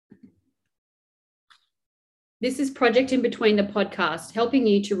This is Project in Between, the podcast, helping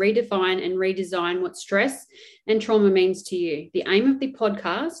you to redefine and redesign what stress and trauma means to you. The aim of the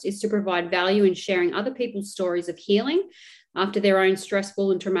podcast is to provide value in sharing other people's stories of healing after their own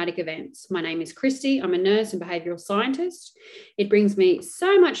stressful and traumatic events. My name is Christy. I'm a nurse and behavioural scientist. It brings me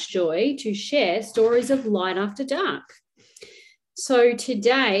so much joy to share stories of light after dark. So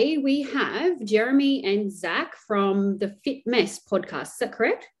today we have Jeremy and Zach from the Fitmess podcast. Is that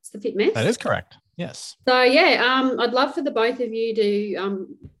correct? It's the Fitmess? That is correct. Yes. So yeah, I'd love for the both of you to,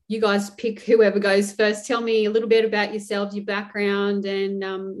 you guys pick whoever goes first. Tell me a little bit about yourselves, your background, and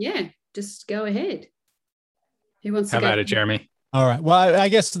just go ahead. Who wants to go? How about it, Jeremy? All right. Well, I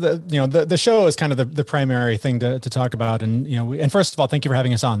guess the show is kind of the primary thing to talk about, and and first of all, thank you for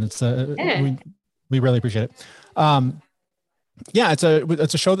having us on. It's we really appreciate it. It's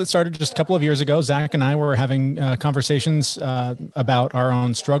a show that started just a couple of years ago. Zach and I were having conversations about our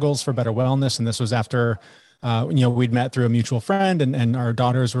own struggles for better wellness, and this was after we'd met through a mutual friend, and our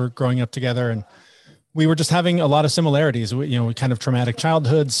daughters were growing up together, and we were just having a lot of similarities. We kind of traumatic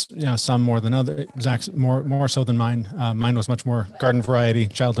childhoods, some more than other. Zach's more so than mine. Mine was much more garden variety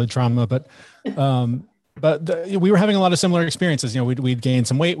childhood trauma, but we were having a lot of similar experiences. We'd gained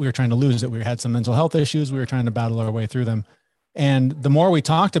some weight, we were trying to lose it. We had some mental health issues, we were trying to battle our way through them. And the more we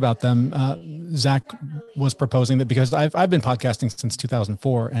talked about them, Zach was proposing that, because I've been podcasting since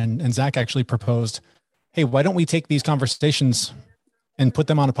 2004, and Zach actually proposed, hey, why don't we take these conversations and put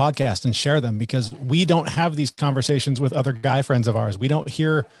them on a podcast and share them? Because we don't have these conversations with other guy friends of ours. We don't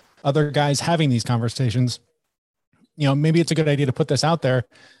hear other guys having these conversations. Maybe it's a good idea to put this out there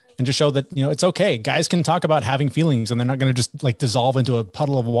and just show that, it's okay. Guys can talk about having feelings, and they're not going to just like dissolve into a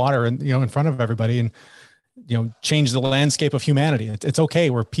puddle of water and, in front of everybody and, change the landscape of humanity. It's okay.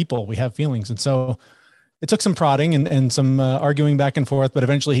 We're people, we have feelings. And so it took some prodding and some arguing back and forth, but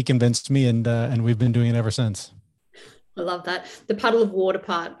eventually he convinced me, and we've been doing it ever since. I love that. The puddle of water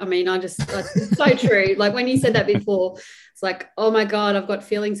part. I mean, it's so true. Like when you said that before, it's like, oh my God, I've got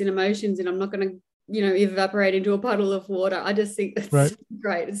feelings and emotions, and I'm not going to, evaporate into a puddle of water. I just think that's right.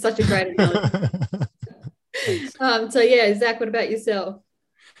 Great. It's such a great analogy. Zach, what about yourself?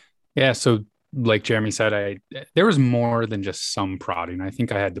 Yeah. So like Jeremy said, there was more than just some prodding. I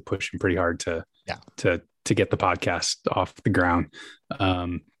think I had to push him pretty hard to get the podcast off the ground.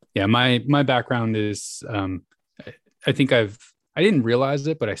 My background is, I think I didn't realize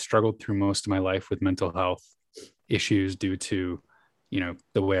it, but I struggled through most of my life with mental health issues due to,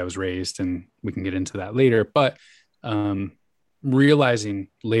 the way I was raised, and we can get into that later. But realizing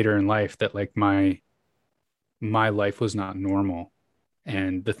later in life that like my life was not normal,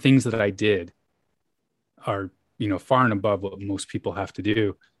 and the things that I did are, far and above what most people have to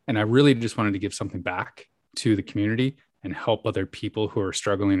do. And I really just wanted to give something back to the community and help other people who are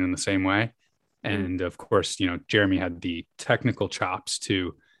struggling in the same way. And of course, Jeremy had the technical chops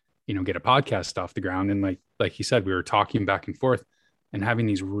to, get a podcast off the ground. And like he said, we were talking back and forth and having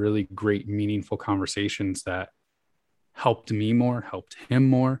these really great, meaningful conversations that helped me more, helped him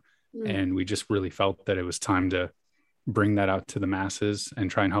more. And we just really felt that it was time to bring that out to the masses and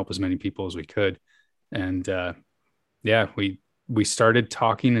try and help as many people as we could. And we started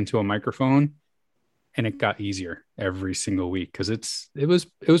talking into a microphone, and it got easier every single week, because it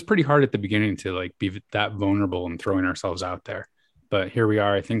was pretty hard at the beginning to like be that vulnerable and throwing ourselves out there. But here we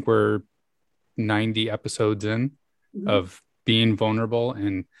are. I think we're 90 episodes in of being vulnerable,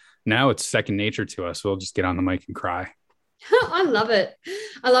 and now it's second nature to us. We'll just get on the mic and cry. I love it.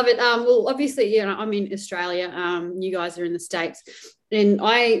 Well, obviously, I'm in Australia. You guys are in the States. And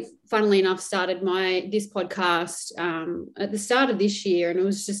I, funnily enough, started this podcast at the start of this year, and it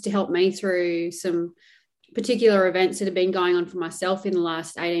was just to help me through some particular events that have been going on for myself in the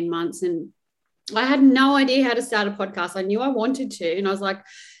last 18 months. And I had no idea how to start a podcast. I knew I wanted to, and I was like,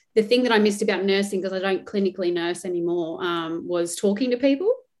 the thing that I missed about nursing, because I don't clinically nurse anymore, was talking to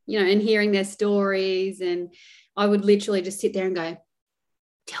people, and hearing their stories. And I would literally just sit there and go,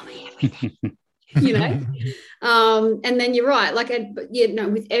 tell me everything. And then you're right,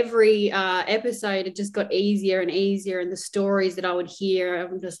 with every episode it just got easier and easier, and the stories that I would hear,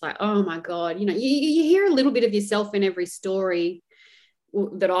 I'm just like, oh my God, you hear a little bit of yourself in every story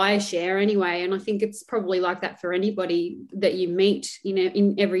that I share anyway. And I think it's probably like that for anybody that you meet,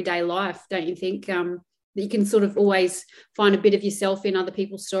 in everyday life, don't you think, that you can sort of always find a bit of yourself in other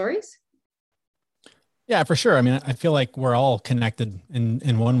people's stories? Yeah, for sure. I mean, I feel like we're all connected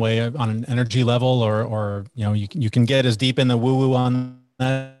in one way on an energy level, or you can get as deep in the woo-woo on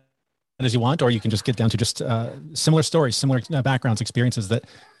that as you want, or you can just get down to just similar stories, similar backgrounds, experiences that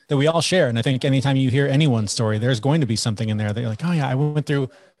we all share. And I think anytime you hear anyone's story, there's going to be something in there that you're like, oh yeah, I went through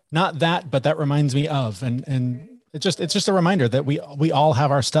not that, but that reminds me of, and it's just a reminder that we all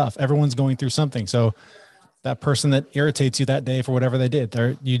have our stuff. Everyone's going through something. So that person that irritates you that day for whatever they did,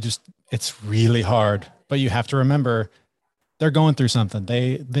 it's really hard, but you have to remember they're going through something.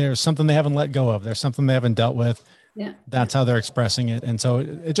 There's something they haven't let go of. There's something they haven't dealt with. Yeah. That's how they're expressing it. And so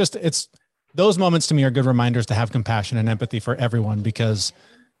it's those moments to me are good reminders to have compassion and empathy for everyone, because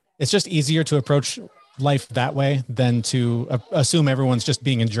it's just easier to approach life that way than to assume everyone's just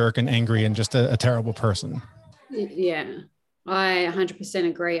being a jerk and angry and just a terrible person. Yeah, I 100%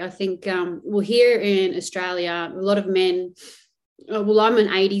 agree. I think, well, here in Australia, a lot of men, well, I'm an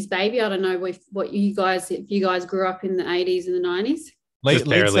 80s baby. I don't know if you guys grew up in the 80s and the 90s. Late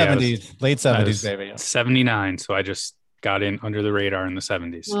 70s, baby. 79. So I just got in under the radar in the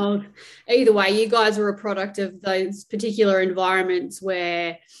 70s. Well, either way, you guys were a product of those particular environments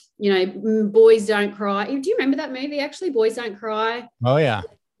where, boys don't cry. Do you remember that movie, actually? Boys Don't Cry. Oh, yeah.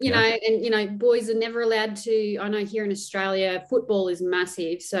 Boys are never allowed to, I know here in Australia, football is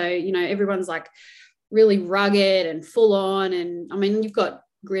massive. So, everyone's like really rugged and full on. And I mean, you've got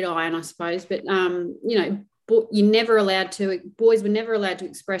gridiron, I suppose, but, boys were never allowed to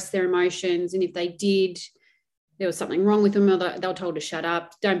express their emotions. And if they did, there was something wrong with them, or they were told to shut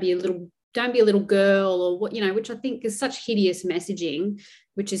up, don't be a little girl, or what, which I think is such hideous messaging,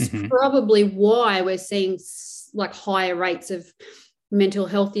 which is probably why we're seeing like higher rates of mental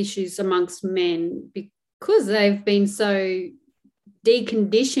health issues amongst men, because they've been so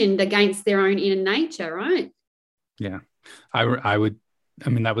deconditioned against their own inner nature, right? Yeah.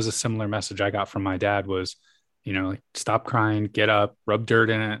 That was a similar message I got from my dad was, stop crying, get up, rub dirt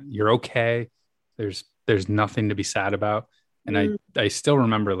in it. You're okay. There's nothing to be sad about. And I still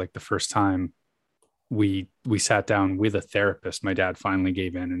remember like the first time we sat down with a therapist, my dad finally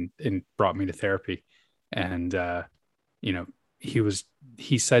gave in and brought me to therapy. And,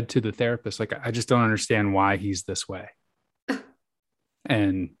 he said to the therapist, like, I just don't understand why he's this way.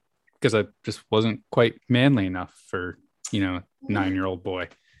 And because I just wasn't quite manly enough for, 9-year-old boy.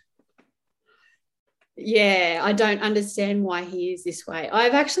 Yeah, I don't understand why he is this way.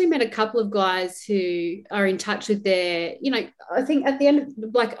 I've actually met a couple of guys who are in touch with their, I think at the end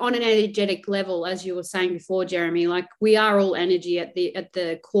of, like, on an energetic level, as you were saying before, Jeremy, like we are all energy at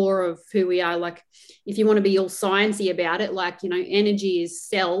the core of who we are. Like if you want to be all sciencey about it, like, energy is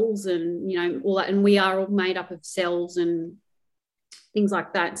cells and, all that, and we are all made up of cells and things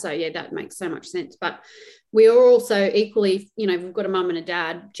like that. So yeah, that makes so much sense. But we are also equally, we've got a mum and a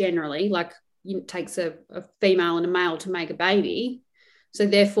dad generally, like, it takes a female and a male to make a baby. So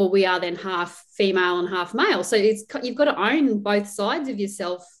therefore we are then half female and half male. So you've got to own both sides of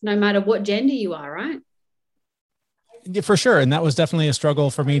yourself, no matter what gender you are, right? For sure. And that was definitely a struggle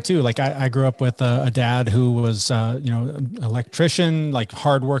for me too. Like I grew up with a dad who was, an electrician, like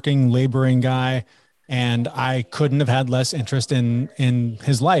hardworking, laboring guy. And I couldn't have had less interest in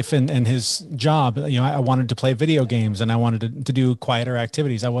his life and his job. I wanted to play video games and I wanted to do quieter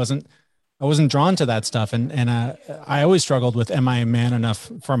activities. I wasn't drawn to that stuff. And I always struggled with, am I a man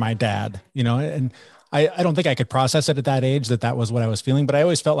enough for my dad? And I don't think I could process it at that age that was what I was feeling, but I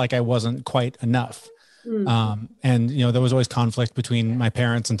always felt like I wasn't quite enough. And, there was always conflict between my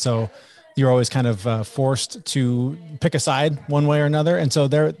parents. And so you're always kind of forced to pick a side one way or another. And so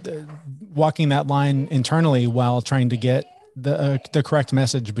they're walking that line internally while trying to get the correct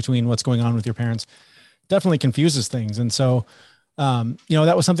message between what's going on with your parents definitely confuses things. And so,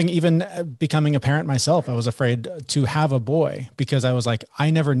 that was something, even becoming a parent myself, I was afraid to have a boy because I was like, I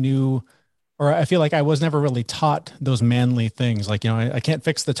never knew, or I feel like I was never really taught those manly things. Like, I can't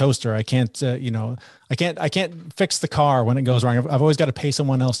fix the toaster. I can't, I can't fix the car when it goes wrong. I've always got to pay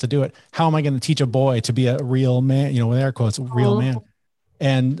someone else to do it. How am I going to teach a boy to be a real man, with air quotes, real man?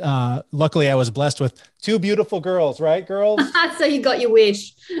 And luckily I was blessed with two beautiful girls, right, girls? So you got your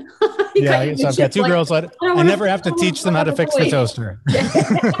wish. So I've got two girls. I never have to teach them how to fix the toaster.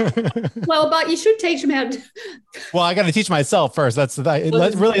 Well, but you should teach them how to. Well, I got to teach myself first.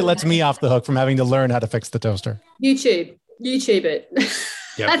 It really lets me off the hook from having to learn how to fix the toaster. YouTube it.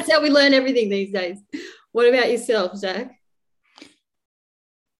 Yep. That's how we learn everything these days. What about yourself, Zach?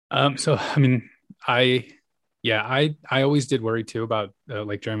 I always did worry too about,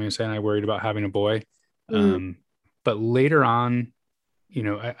 like Jeremy was saying, I worried about having a boy. But later on,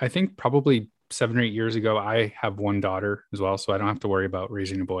 I think probably 7 or 8 years ago, I have one daughter as well, so I don't have to worry about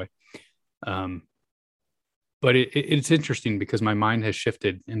raising a boy. But it's interesting because my mind has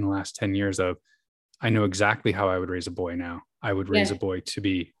shifted in the last 10 years of, I know exactly how I would raise a boy now. I would raise a boy to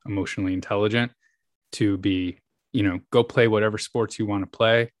be emotionally intelligent, to be, go play whatever sports you want to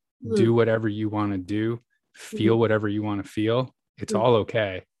play, do whatever you want to do, feel whatever you want to feel. It's all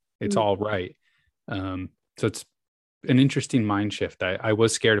okay. It's all right. So it's an interesting mind shift. I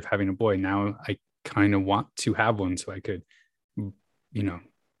was scared of having a boy. Now I kind of want to have one so I could,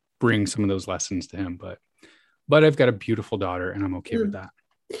 bring some of those lessons to him. But I've got a beautiful daughter and I'm okay with that.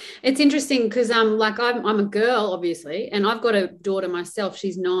 It's interesting because like I'm a girl, obviously, and I've got a daughter myself.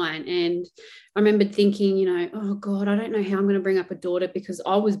 She's 9. And I remember thinking, oh God, I don't know how I'm going to bring up a daughter because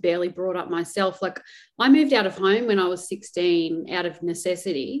I was barely brought up myself. Like I moved out of home when I was 16 out of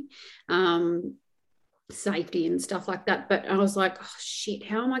necessity, safety and stuff like that. But I was like, oh shit,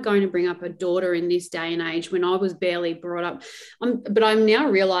 how am I going to bring up a daughter in this day and age when I was barely brought up? But I'm now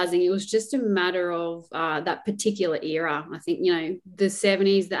realizing it was just a matter of that particular era. I think, the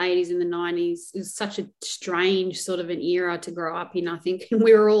 70s, the 80s and the 90s is such a strange sort of an era to grow up in, I think. And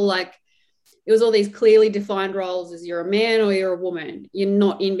we were all like, it was all these clearly defined roles as you're a man or you're a woman. You're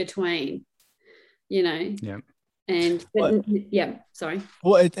not in between, Yeah. And sorry.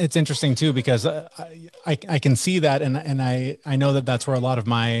 Well, it's interesting too, because I can see that. And I know that that's where a lot of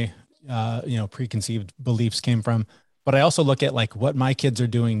my, preconceived beliefs came from, but I also look at like what my kids are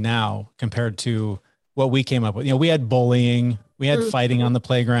doing now compared to what we came up with. We had bullying, we had fighting on the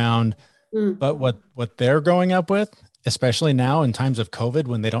playground, but what they're growing up with, especially now in times of COVID,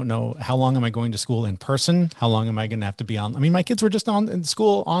 when they don't know how long am I going to school in person? How long am I going to have to be on? I mean, my kids were just in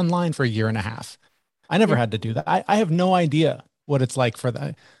school online for a year and a half. I never had to do that. I have no idea what it's like for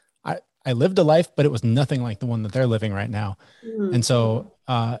that. I lived a life, but it was nothing like the one that they're living right now. And so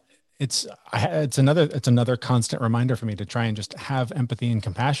it's another constant reminder for me to try and just have empathy and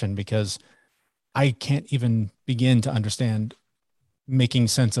compassion, because I can't even begin to understand making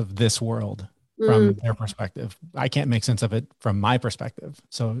sense of this world from their perspective. I can't make sense of it from my perspective.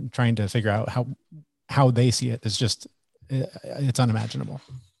 So trying to figure out how they see it is just, it's unimaginable.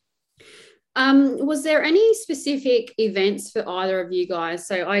 Was there any specific events for either of you guys?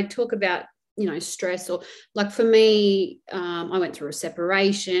 So I talk about, stress, or like for me, I went through a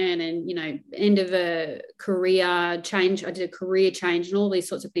separation and, end of a career change. I did a career change and all these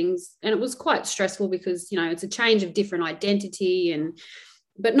sorts of things. And it was quite stressful because, it's a change of different identity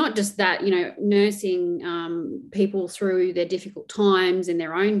but not just that, nursing people through their difficult times and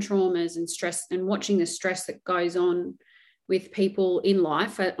their own traumas and stress, and watching the stress that goes on with people in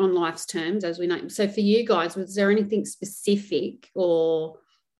life on life's terms, as we know. So for you guys, was there anything specific, or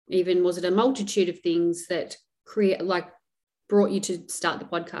even was it a multitude of things that brought you to start the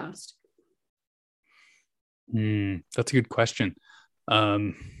podcast? That's a good question.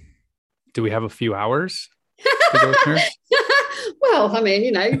 Do we have a few hours to go through? Well, I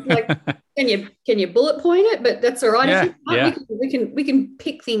mean, can you bullet point it? But that's all right. Yeah. We can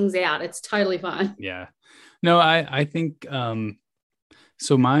pick things out. It's totally fine. Yeah. No, I think,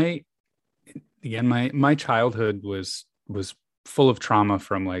 so my childhood was full of trauma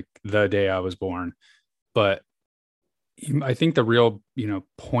from like the day I was born. But I think the real,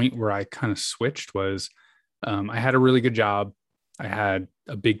 point where I kind of switched was, I had a really good job. I had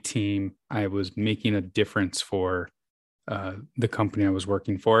a big team. I was making a difference for the company I was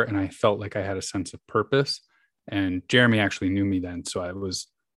working for. And I felt like I had a sense of purpose. And Jeremy actually knew me then. So I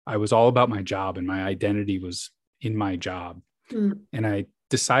was all about my job, and my identity was in my job. And I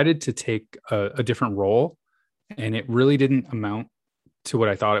decided to take a different role, and it really didn't amount to what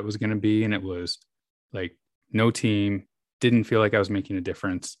I thought it was going to be. And it was like no team, didn't feel like I was making a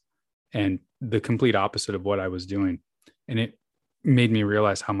difference, and the complete opposite of what I was doing. And it made me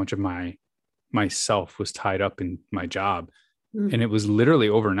realize how much of myself was tied up in my job. And it was literally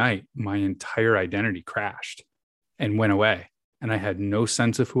overnight, my entire identity crashed and went away. And I had no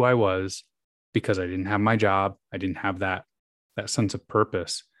sense of who I was because I didn't have my job. I didn't have that sense of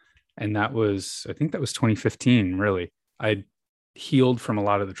purpose. And I think that was 2015, really. I healed from a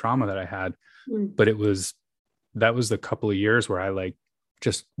lot of the trauma that I had, but that was the couple of years where I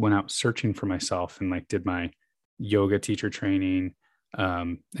just went out searching for myself and did my yoga teacher training,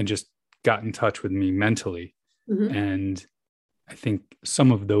 and just got in touch with me mentally. And I think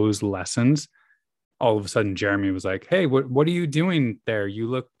some of those lessons, all of a sudden, Jeremy was like, "Hey, what are you doing there? You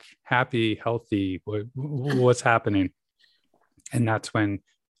look happy, healthy. What's happening?" And that's when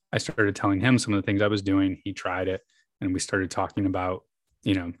I started telling him some of the things I was doing. He tried it, and we started talking about,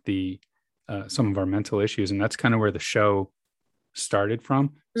 the some of our mental issues, and that's kind of where the show started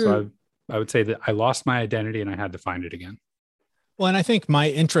from. So I would say that I lost my identity, and I had to find it again. Well, and I think my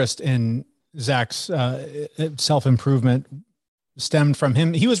interest in Zach's self-improvement stemmed from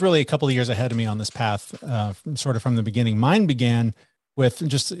him. He was really a couple of years ahead of me on this path, sort of from the beginning. Mine began with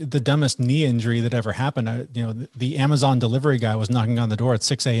just the dumbest knee injury that ever happened. The Amazon delivery guy was knocking on the door at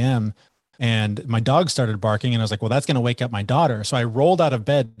 6 a.m. and my dog started barking, and I was like, well, that's going to wake up my daughter. So I rolled out of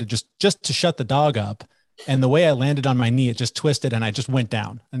bed to just to shut the dog up. And the way I landed on my knee, it just twisted and I just went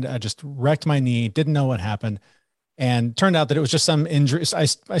down and I just wrecked my knee. Didn't know what happened. And turned out that it was just some injury. I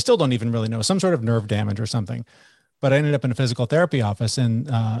still don't even really know, some sort of nerve damage or something. But I ended up in a physical therapy office and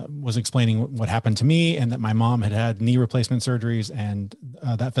was explaining what happened to me and that my mom had had knee replacement surgeries. And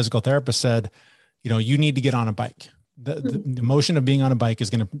that physical therapist said, you need to get on a bike. The motion of being on a bike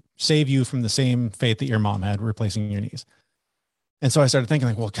is going to save you from the same fate that your mom had, replacing your knees. And so I started thinking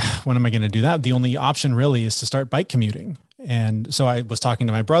like, well, when am I going to do that? The only option really is to start bike commuting. And so I was talking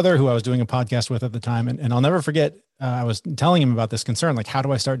to my brother, who I was doing a podcast with at the time. And I'll never forget, I was telling him about this concern, like, how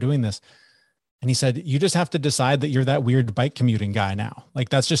do I start doing this? And he said, you just have to decide that you're that weird bike commuting guy now. Like,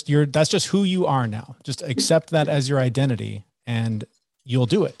 that's just who you are now. Just accept that as your identity and you'll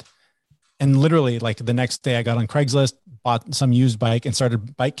do it. And literally, like, the next day I got on Craigslist, bought some used bike and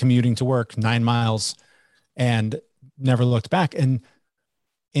started bike commuting to work 9 miles and never looked back. And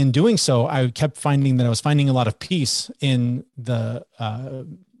in doing so, I kept finding that I was finding a lot of peace in the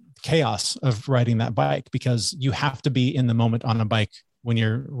chaos of riding that bike, because you have to be in the moment on a bike when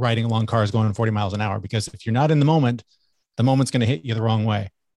you're riding along cars going 40 miles an hour, because if you're not in the moment's going to hit you the wrong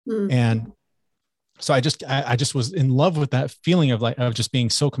way. And so I just was in love with that feeling of just being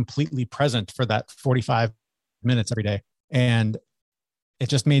so completely present for that 45 minutes every day. And it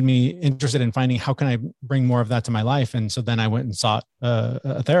just made me interested in finding how can I bring more of that to my life. And so then I went and sought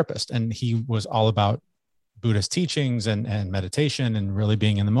a therapist, and he was all about Buddhist teachings and meditation and really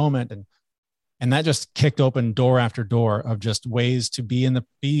being in the moment. And that just kicked open door after door of just ways to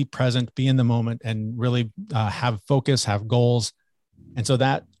be present, be in the moment, and really have focus, have goals. And so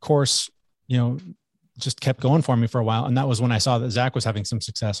that course, just kept going for me for a while. And that was when I saw that Zach was having some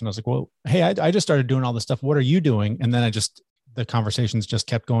success. And I was like, well, hey, I just started doing all this stuff. What are you doing? And then the conversations just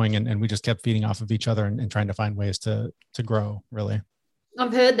kept going, and we just kept feeding off of each other and trying to find ways to grow, really.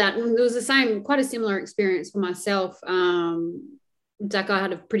 I've heard that. And it was quite a similar experience for myself. Zach, I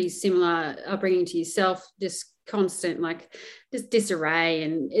had a pretty similar upbringing to yourself, just constant, just disarray.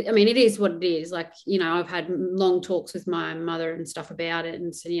 And it is what it is. I've had long talks with my mother and stuff about it.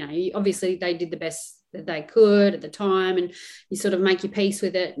 And so, obviously they did the best that they could at the time, and you sort of make your peace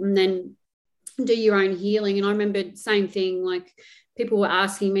with it and then do your own healing. And I remember same thing, people were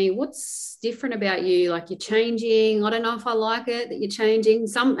asking me, what's different about you? You're changing. I don't know if I like it that you're changing.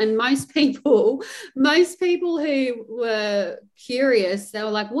 Most people who were curious, they were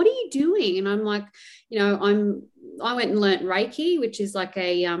like, what are you doing? And I'm like, I went and learnt Reiki, which is have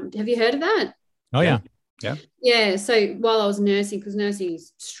you heard of that? Oh yeah. Yeah. So while I was nursing, because nursing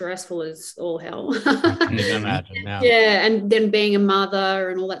is stressful as all hell. I can imagine now. Yeah. And then being a mother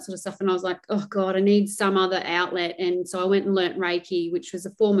and all that sort of stuff. And I was like, oh God, I need some other outlet. And so I went and learnt Reiki, which was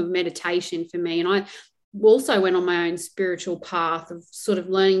a form of meditation for me. And I also went on my own spiritual path of sort of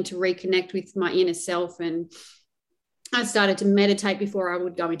learning to reconnect with my inner self. And I started to meditate before I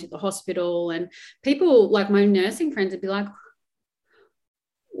would go into the hospital. And people like my nursing friends would be like,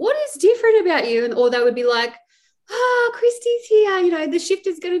 what is different about you? Or they would be like, Christy's here, the shift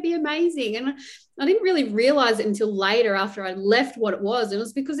is going to be amazing. And I didn't really realize it until later after I left what it was. It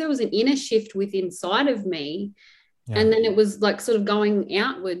was because there was an inner shift within inside of me. Yeah. And then it was sort of going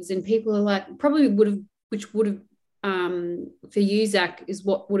outwards, and people are like, probably which would have, for you, Zach, is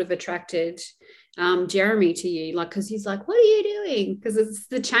what would have attracted Jeremy to you. Because he's like, what are you doing? Because it's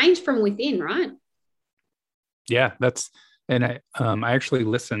the change from within, right? Yeah, and I actually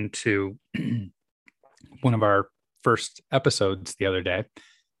listened to one of our first episodes the other day.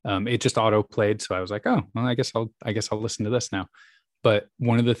 It just auto played, so I was like, oh, well, I guess I'll listen to this now. But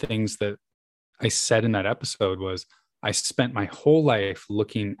one of the things that I said in that episode was I spent my whole life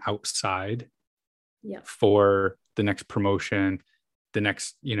looking outside for the next promotion, the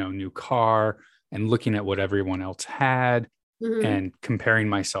next new car, and looking at what everyone else had. Mm-hmm. And comparing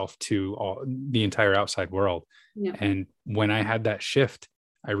myself to the entire outside world. Yeah. And when I had that shift,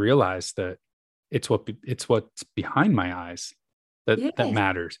 I realized that it's what's behind my eyes that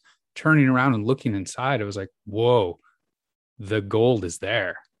matters. Turning around and looking inside, I was like, whoa, the gold is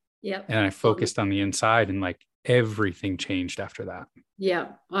there. Yeah. And I focused on the inside, and everything changed after that. Yeah,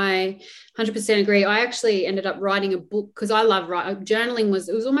 I 100% agree. I actually ended up writing a book because I love writing. Journaling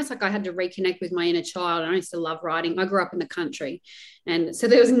it was almost like I had to reconnect with my inner child. And I used to love writing. I grew up in the country, and so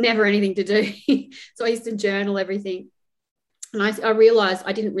there was never anything to do. So I used to journal everything. And I realized,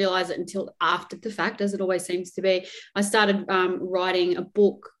 I didn't realize it until after the fact, as it always seems to be. I started writing a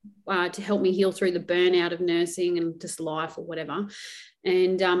book to help me heal through the burnout of nursing and just life or whatever.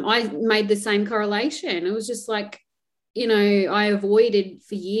 And I made the same correlation. It was just like, I avoided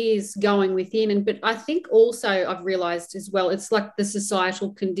for years going within. But I think also I've realized as well, it's like the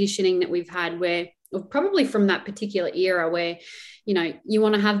societal conditioning that we've had where, probably from that particular era where, you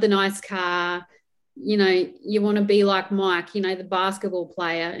want to have the nice car, you want to be like Mike, the basketball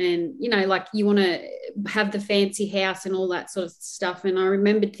player, and, like you want to have the fancy house and all that sort of stuff. And I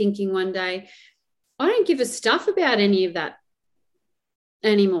remember thinking one day, I don't give a stuff about any of that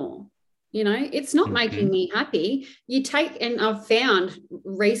anymore. It's not making me happy. And I've found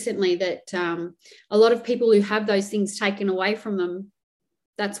recently that a lot of people who have those things taken away from them,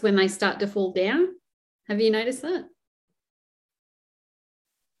 that's when they start to fall down. Have you noticed that?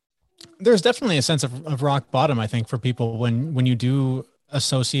 There's definitely a sense of rock bottom, I think, for people when you do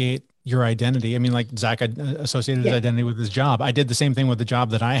associate your identity. I mean, like Zach associated his identity with his job. I did the same thing with the job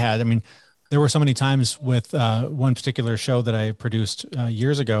that I had. I mean, there were so many times with one particular show that I produced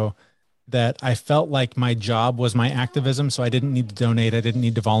years ago that I felt like my job was my activism. So I didn't need to donate. I didn't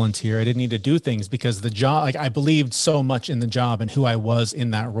need to volunteer. I didn't need to do things because the job, like I believed so much in the job and who I was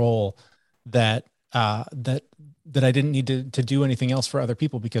in that role that that I didn't need to do anything else for other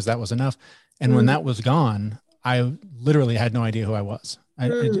people because that was enough. And when that was gone, I literally had no idea who I was. I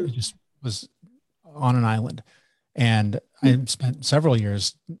just was on an island. And I spent several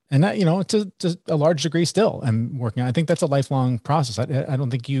years, and that, to a large degree still I'm working on. I think that's a lifelong process. I don't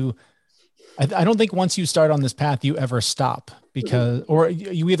think I don't think once you start on this path, you ever stop because, or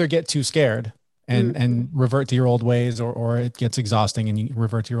you either get too scared and revert to your old ways, or it gets exhausting and you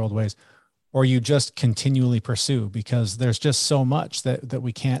revert to your old ways, or you just continually pursue because there's just so much that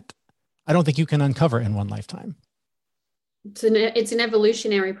we can't, I don't think you can uncover in one lifetime. It's an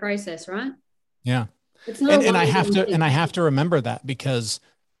evolutionary process, right? Yeah. It's not and I have to remember that because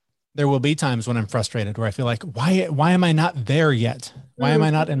there will be times when I'm frustrated where I feel like, why am I not there yet? Why am I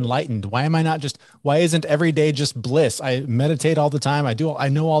not enlightened? Why isn't every day just bliss? I meditate all the time. I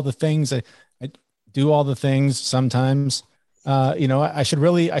know all the things. I do all the things sometimes. I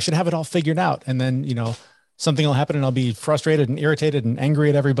should have it all figured out. And then, something will happen and I'll be frustrated and irritated and angry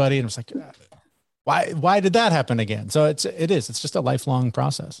at everybody. And it's like, why did that happen again? So it's just a lifelong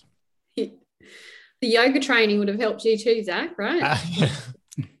process. The yoga training would have helped you too, Zach, right?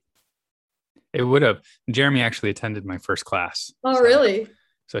 It would have. Jeremy actually attended my first class. Oh, really?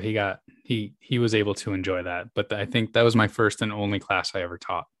 So he was able to enjoy that. But I think that was my first and only class I ever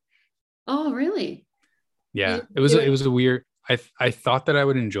taught. Oh, really? Yeah. It was a weird, I thought that I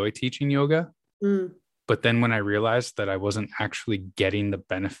would enjoy teaching yoga. But then when I realized that I wasn't actually getting the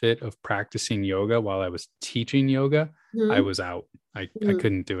benefit of practicing yoga while I was teaching yoga, I was out. I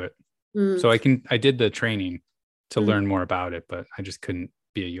couldn't do it. So I did the training to learn more about it, but I just couldn't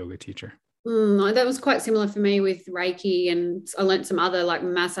be a yoga teacher. That was quite similar for me with Reiki, and I learned some other like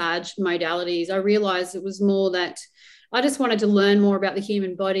massage modalities. I realized it was more that I just wanted to learn more about the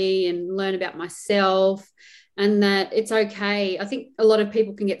human body and learn about myself, and that it's okay. I think a lot of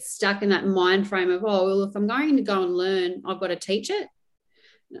people can get stuck in that mind frame of, oh, well, if I'm going to go and learn, I've got to teach it.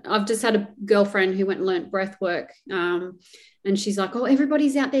 I've just had a girlfriend who went and learnt breath work. And she's like, oh,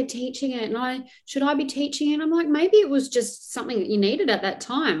 everybody's out there teaching it. And should I be teaching it? I'm like, maybe it was just something that you needed at that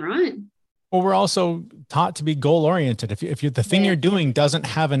time, right? Well, we're also taught to be goal oriented. If the thing you're doing doesn't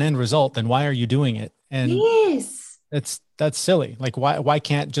have an end result, then why are you doing it? And yes, that's silly. Like why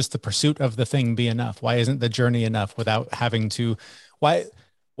can't just the pursuit of the thing be enough? Why isn't the journey enough without having to, why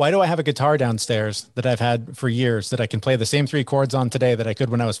do I have a guitar downstairs that I've had for years that I can play the same 3 chords on today that I could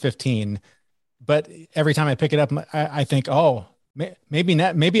when I was 15? But every time I pick it up, I think, oh,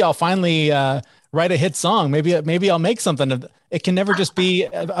 maybe I'll finally write a hit song. Maybe I'll make something of. It can never just be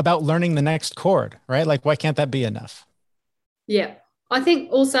about learning the next chord, right? Like, why can't that be enough? Yeah, I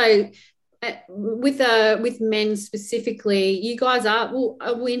think also with men specifically, you guys are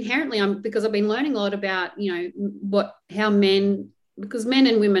we inherently. Because I've been learning a lot about how men. Because men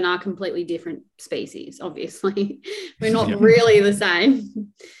and women are completely different species. Obviously, we're not really the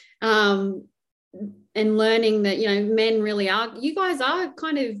same. And learning that, men really are, you guys are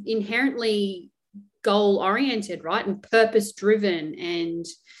kind of inherently goal oriented, right? And purpose driven. And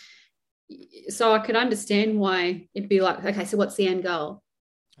so I could understand why it'd be like, okay, so what's the end goal?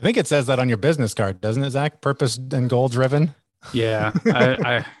 I think it says that on your business card, doesn't it, Zach? Purpose and goal driven. Yeah.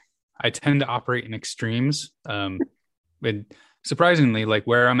 I tend to operate in extremes. And surprisingly, like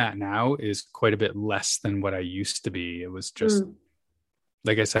where I'm at now is quite a bit less than what I used to be. It was just,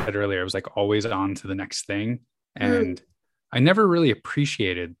 like I said earlier, I was like always on to the next thing. And I never really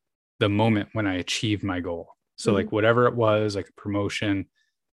appreciated the moment when I achieved my goal. So like whatever it was, like a promotion,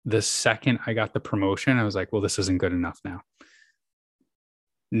 the second I got the promotion, I was like, well, this isn't good enough now.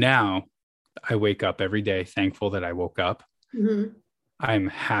 Now I wake up every day thankful that I woke up. Mm-hmm. I'm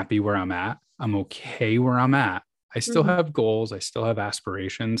happy where I'm at. I'm okay where I'm at. I still have goals. I still have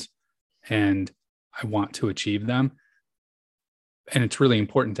aspirations, and I want to achieve them. And it's really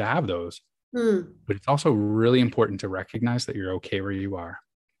important to have those. But it's also really important to recognize that you're okay where you are.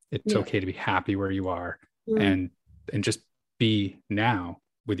 It's okay to be happy where you are, and just be now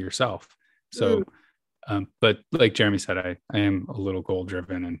with yourself. So, but like Jeremy said, I am a little goal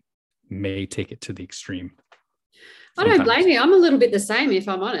driven and may take it to the extreme. Sometimes. I don't blame you. I'm a little bit the same, if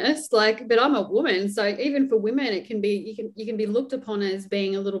I'm honest. But I'm a woman, so even for women, it can be you can be looked upon as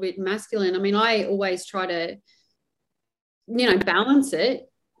being a little bit masculine. I mean, I always try to, balance it.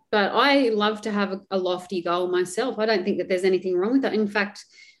 But I love to have a lofty goal myself. I don't think that there's anything wrong with that. In fact,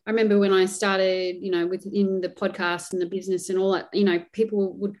 I remember when I started, within the podcast and the business and all that,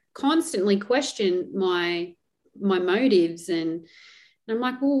 people would constantly question my motives, and I'm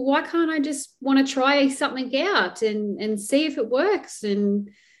like, well, why can't I just want to try something out and see if it works and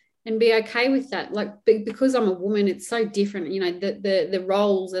be okay with that? Like, because I'm a woman, it's so different. The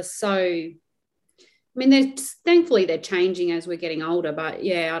roles are so. I mean, thankfully they're changing as we're getting older, but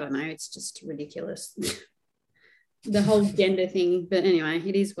yeah, I don't know. It's just ridiculous. The whole gender thing. But anyway,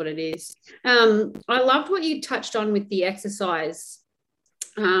 it is what it is. I loved what you touched on with the exercise.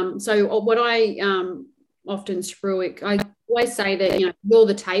 So what I often through it, I always say that, you're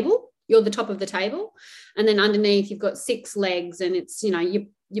the table, you're the top of the table. And then underneath you've got 6 legs, and it's,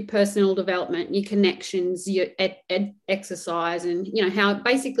 your personal development, your connections, your exercise, and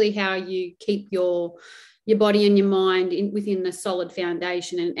how you keep your body and your mind within the solid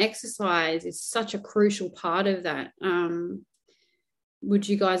foundation. And exercise is such a crucial part of that. Would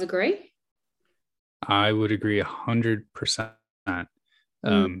you guys agree? I would agree 100%.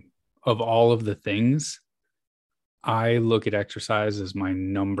 Of all of the things, I look at exercise as my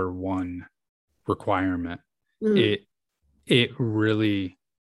number one requirement. It really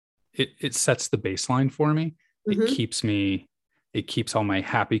it sets the baseline for me. It keeps all my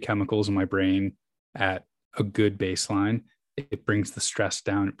happy chemicals in my brain at a good baseline. It brings the stress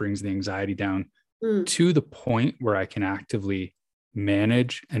down. It brings the anxiety down to the point where I can actively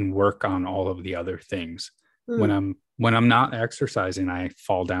manage and work on all of the other things. When I'm not exercising, I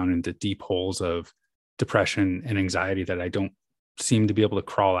fall down into deep holes of depression and anxiety that I don't seem to be able to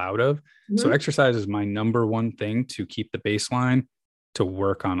crawl out of. So exercise is my number one thing to keep the baseline, to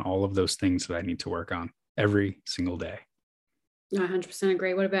work on all of those things that I need to work on every single day. I 100%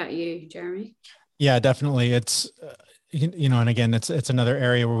 agree. What about you, Jeremy? Yeah, definitely. It's, and again, it's another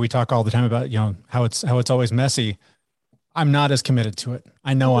area where we talk all the time about, how it's always messy. I'm not as committed to it.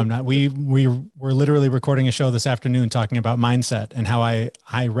 I know I'm not. We're literally recording a show this afternoon talking about mindset and how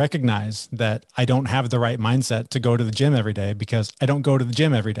I recognize that I don't have the right mindset to go to the gym every day because I don't go to the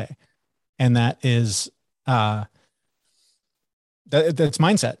gym every day. And that is, that's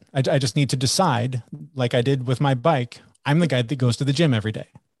mindset. I just need to decide, like I did with my bike. I'm the guy that goes to the gym every day.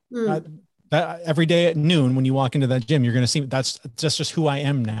 That every day at noon, when you walk into that gym, you're going to see that's just who I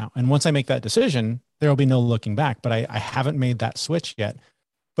am now. And once I make that decision, there will be no looking back, but I haven't made that switch yet.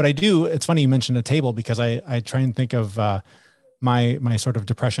 But I do. It's funny you mentioned a table, because I try and think of my sort of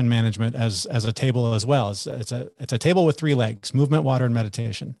depression management as a table as well. It's a table with 3 legs: movement, water, and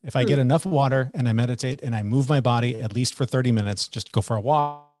meditation. If I get enough water and I meditate and I move my body at least for 30 minutes, just go for a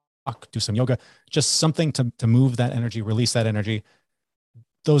walk, do some yoga, just something to move that energy, release that energy.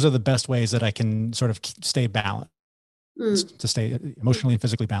 Those are the best ways that I can sort of stay balanced, to stay emotionally and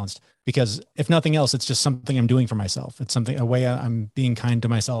physically balanced. Because if nothing else, it's just something I'm doing for myself. It's a way I'm being kind to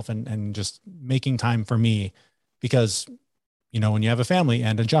myself and just making time for me. Because, when you have a family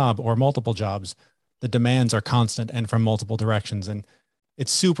and a job or multiple jobs, the demands are constant and from multiple directions. And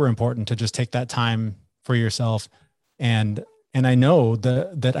it's super important to just take that time for yourself. And I know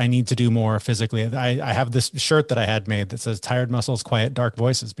that I need to do more physically. I have this shirt that I had made that says "Tired Muscles, Quiet Dark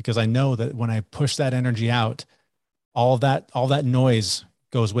Voices," because I know that when I push that energy out, all that noise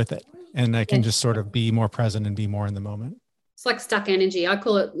goes with it, and I can just sort of be more present and be more in the moment. It's like stuck energy. I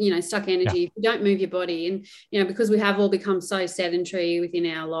call it, stuck energy. Yeah. If you don't move your body, and, because we have all become so sedentary within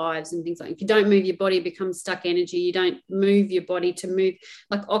our lives and things like, if you don't move your body, it becomes stuck energy. You don't move your body to move.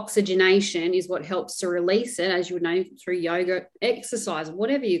 Like, oxygenation is what helps to release it, as you would know, through yoga, exercise,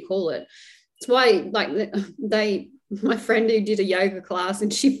 whatever you call it. It's why, my friend who did a yoga class,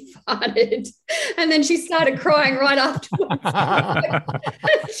 and she farted, and then she started crying right afterwards.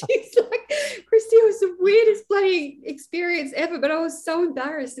 She's like, "Christy, it was the weirdest bloody experience ever," but I was so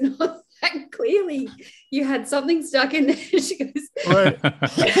embarrassed. And I was like, "Clearly you had something stuck in there." She goes, right.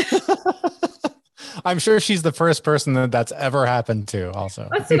 I'm sure she's the first person that's ever happened to also.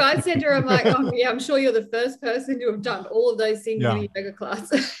 That's what I said to her. I'm like, oh yeah, I'm sure you're the first person to have done all of those things in a yoga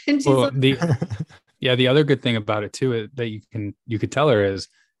class. And she's Well, like, the other good thing about it too that you could tell her is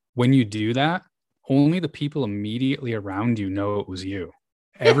when you do that, only the people immediately around you know it was you.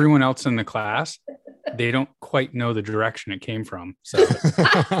 Everyone else in the class, they don't quite know the direction it came from. So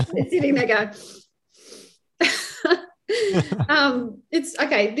they're sitting there going, it's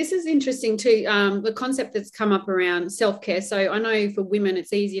okay. This is interesting too. The concept that's come up around self-care. So I know for women,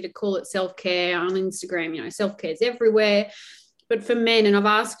 it's easier to call it self-care on Instagram. You know, self-care is everywhere. But for men, and I've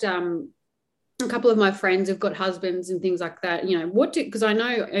asked a couple of my friends who've got husbands and things like that, you know, because I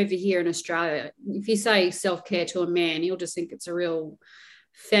know over here in Australia, if you say self-care to a man, he'll just think it's a real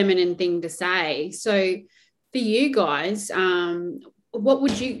feminine thing to say. So for you guys, what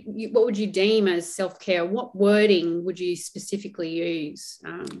would you deem as self-care? What wording would you specifically use?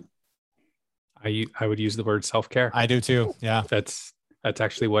 I would use the word self-care. I do too. Yeah. That's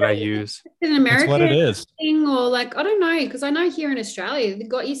actually what I use. An American what it is. thing, or like, I don't know, because I know here in Australia,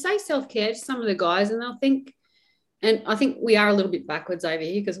 you say self-care to some of the guys and they'll think, and I think we are a little bit backwards over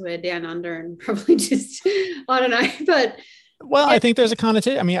here because we're down under and probably just, I don't know, but well, I think there's a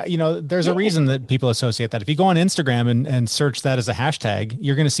connotation. I mean, you know, there's a reason that people associate that. If you go on Instagram and search that as a hashtag,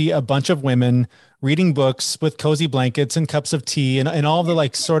 you're going to see a bunch of women reading books with cozy blankets and cups of tea and all the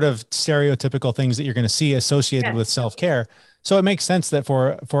like sort of stereotypical things that you're going to see associated with self-care. So it makes sense that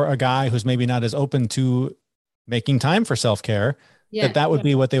for a guy who's maybe not as open to making time for self-care, that would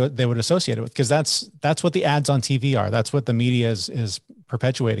be what they would associate it with, because that's what the ads on TV are. That's what the media is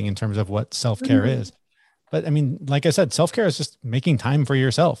perpetuating in terms of what self-care is. But I mean, like I said, self-care is just making time for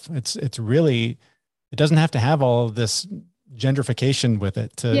yourself. It's really, it doesn't have to have all of this gentrification with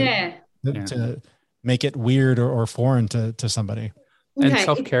it to make it weird or foreign to somebody. And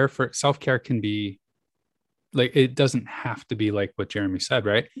self-care can be like, it doesn't have to be like what Jeremy said,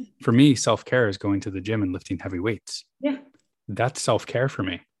 right? For me, self-care is going to the gym and lifting heavy weights. Yeah. That's self-care for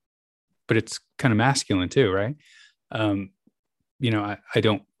me, but it's kind of masculine too, right? You know, I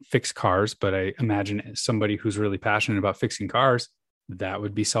don't fix cars, but I imagine somebody who's really passionate about fixing cars, that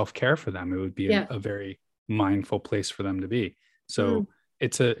would be self-care for them. It would be a very mindful place for them to be. So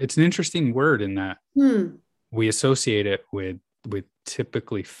it's an interesting word in that we associate it with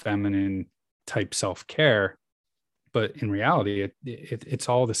typically feminine type self-care, but in reality, it's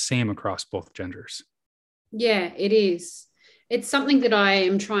all the same across both genders. Yeah, it is. It's something that I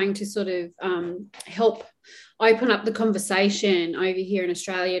am trying to sort of help open up the conversation over here in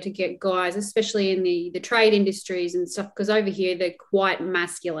Australia to get guys, especially in the trade industries and stuff, because over here they're quite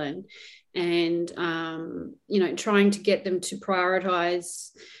masculine, and you know, trying to get them to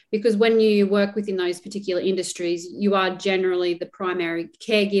prioritize, because when you work within those particular industries, you are generally the primary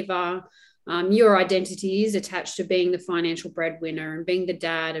caregiver. Your identity is attached to being the financial breadwinner and being the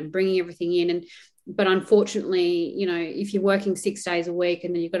dad and bringing everything in. But unfortunately, you know, if you're working 6 days a week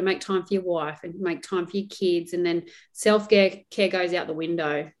and then you've got to make time for your wife and make time for your kids, and then self-care goes out the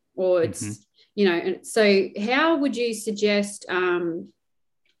window, or it's, you know, and so how would you suggest,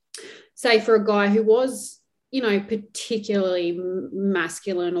 say for a guy who was, you know, particularly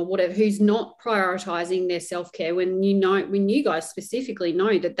masculine or whatever, who's not prioritizing their self-care, when you guys specifically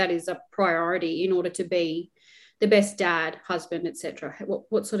know that is a priority in order to be the best dad, husband, etc.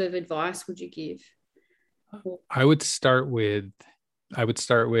 What sort of advice would you give? I would start with,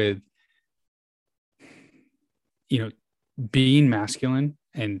 you know, being masculine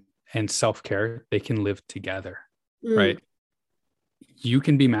and self-care, they can live together, right? You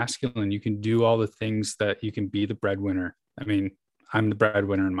can be masculine. You can do all the things that you can be the breadwinner. I mean, I'm the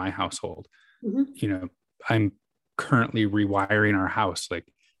breadwinner in my household. You know, I'm currently rewiring our house. Like,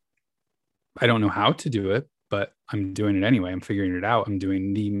 I don't know how to do it, but I'm doing it anyway. I'm figuring it out. I'm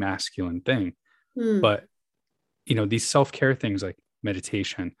doing the masculine thing. But, you know, these self-care things like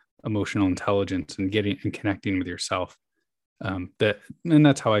meditation, emotional intelligence, and getting and connecting with yourself, and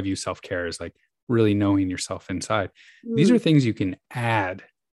that's how I view self-care, is like really knowing yourself inside. These are things you can add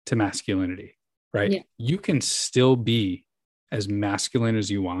to masculinity, right? Yeah. You can still be as masculine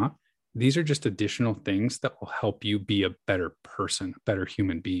as you want. These are just additional things that will help you be a better person, a better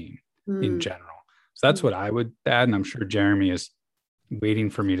human being in general. So that's what I would add. And I'm sure Jeremy is waiting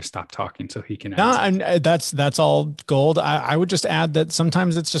for me to stop talking so he can add. No, and that's all gold. I would just add that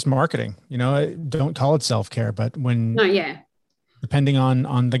sometimes it's just marketing, you know, don't call it self-care, but depending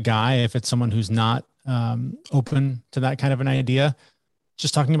on the guy, if it's someone who's not open to that kind of an idea,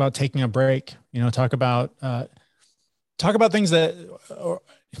 just talking about taking a break, you know, talk about things that,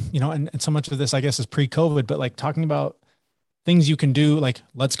 you know, and so much of this, I guess, is pre-COVID, but like talking about things you can do, like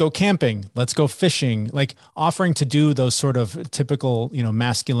let's go camping, let's go fishing, like offering to do those sort of typical,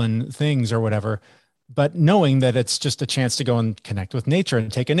 masculine things or whatever, but knowing that it's just a chance to go and connect with nature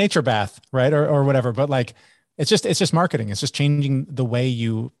and take a nature bath, right? Or whatever. But like, it's just marketing. It's just changing the way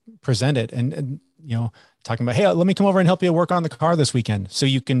you present it. And talking about, hey, let me come over and help you work on the car this weekend. So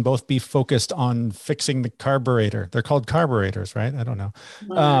you can both be focused on fixing the carburetor. They're called carburetors, right? I don't know.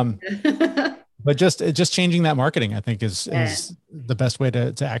 But just changing that marketing, I think is the best way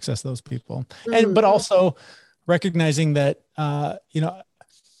to access those people. But also recognizing that,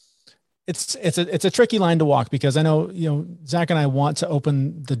 it's a tricky line to walk, because I know, Zach and I want to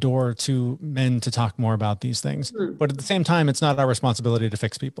open the door to men to talk more about these things, but at the same time, it's not our responsibility to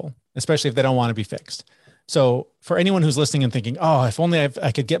fix people, especially if they don't want to be fixed. So for anyone who's listening and thinking, oh, if only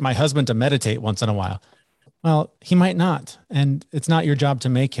I could get my husband to meditate once in a while. Well, he might not, and it's not your job to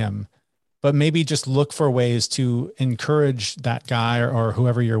make him, but maybe just look for ways to encourage that guy or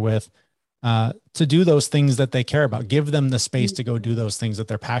whoever you're with, to do those things that they care about. Give them the space to go do those things that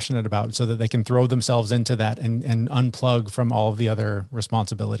they're passionate about, so that they can throw themselves into that and unplug from all of the other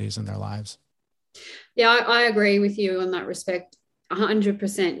responsibilities in their lives. Yeah, I agree with you on that respect.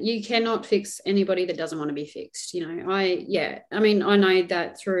 100%. You cannot fix anybody that doesn't want to be fixed. I know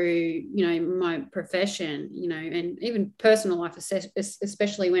that through, my profession, and even personal life,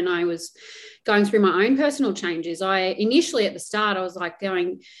 especially when I was going through my own personal changes. I initially at the start, I was like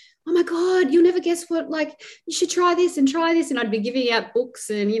going, oh my God, you'll never guess what, like, you should try this. And I'd be giving out books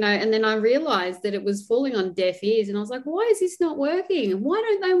and then I realized that it was falling on deaf ears. And I was like, why is this not working? Why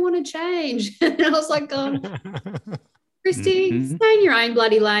don't they want to change? And I was like, Christy, stay in your own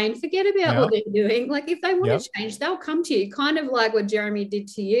bloody lane. Forget about what they're doing. Like, if they want to change, they'll come to you, kind of like what Jeremy did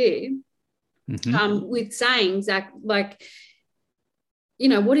to you, with saying, Zach, like,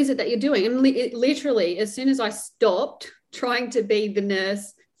 what is it that you're doing? And literally, as soon as I stopped trying to be the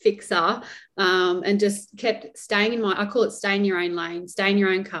nurse fixer, and just kept staying I call it stay in your own lane, stay in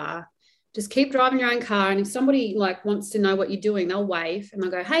your own car, just keep driving your own car. And if somebody like wants to know what you're doing, they'll wave and they'll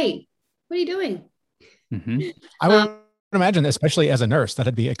go, hey, what are you doing? I would imagine, especially as a nurse,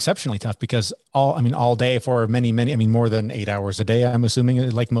 that'd be exceptionally tough, because all day for many, more than 8 hours a day, I'm assuming,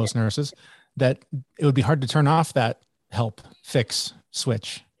 like most nurses, that it would be hard to turn off that help, fix,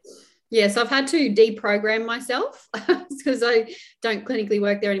 switch. Yes, I've had to deprogram myself because I don't clinically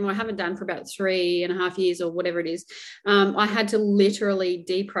work there anymore. I haven't done for about 3.5 years or whatever it is. I had to literally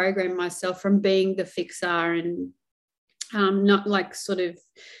deprogram myself from being the fixer and not like sort of,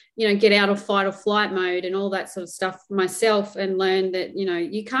 get out of fight or flight mode and all that sort of stuff myself, and learn that,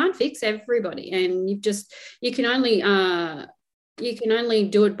 you can't fix everybody, and you can only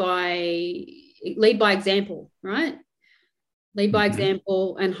do it lead by example, right? Lead by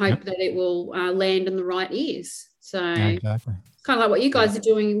example and hope that it will land in the right ears. So exactly. Kind of like what you guys are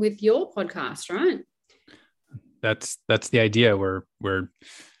doing with your podcast, right? That's the idea. We're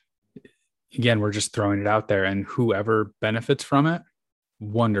just throwing it out there, and whoever benefits from it,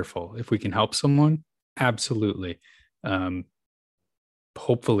 wonderful. If we can help someone, absolutely.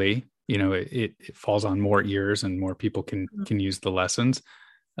 Hopefully, it falls on more ears and more people can use the lessons.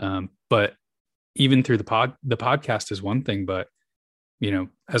 But even through the podcast is one thing, but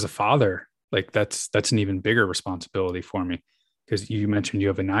as a father, like that's an even bigger responsibility for me, because you mentioned you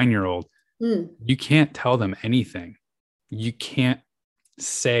have a 9-year-old. You can't tell them anything. You can't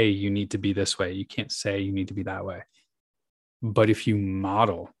say you need to be this way. You can't say you need to be that way. But if you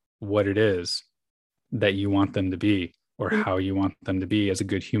model what it is that you want them to be, or how you want them to be as a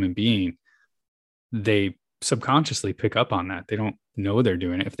good human being, they subconsciously pick up on that. They don't know they're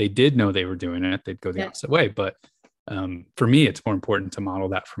doing it. If they did know they were doing it, they'd go the opposite way. But for me, it's more important to model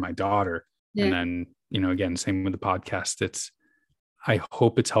that for my daughter. And then, again, same with the podcast. I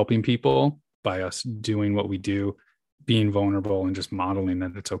hope it's helping people by us doing what we do, being vulnerable, and just modeling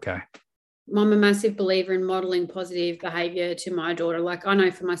that it's okay. I'm a massive believer in modeling positive behavior to my daughter. Like, I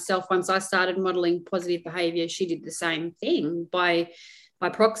know for myself, once I started modeling positive behavior, she did the same thing by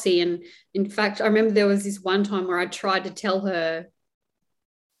proxy. And in fact, I remember there was this one time where I tried to tell her,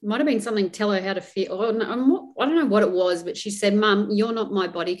 might have been something, tell her how to feel. I don't know what it was, but she said, Mum, you're not my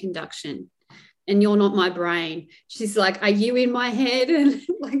body conduction and you're not my brain. She's like, are you in my head? And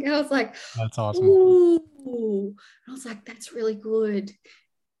like, I was like, that's awesome. Ooh. I was like, that's really good.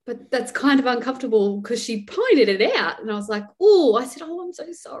 But that's kind of uncomfortable because she pointed it out. And I was like, oh, I said, oh, I'm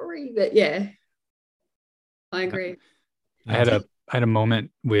so sorry. But yeah, I agree. I had a moment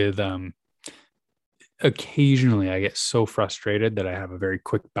with, occasionally I get so frustrated that I have a very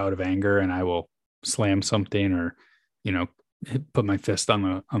quick bout of anger, and I will slam something or, put my fist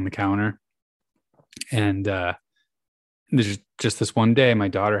on the counter. And there's just this one day, my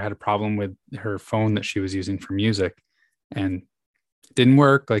daughter had a problem with her phone that she was using for music, and it didn't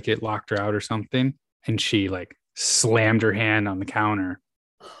work. Like it locked her out or something. And she like slammed her hand on the counter.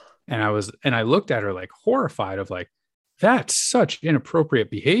 And I looked at her like horrified of like, that's such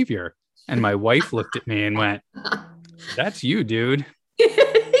inappropriate behavior. And my wife looked at me and went, that's you, dude.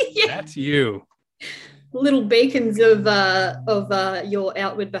 Yeah. That's you. Little beacons of your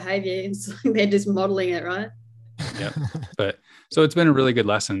outward behavior. They're just modeling it, right? Yep. But so it's been a really good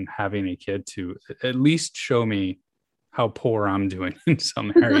lesson having a kid to at least show me how poor I'm doing in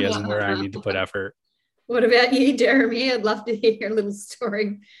some areas and where I need to put effort. What about you, Jeremy? I'd love to hear a little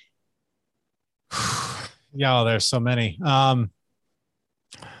story. Yeah, there's so many. I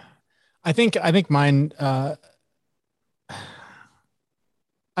think mine, I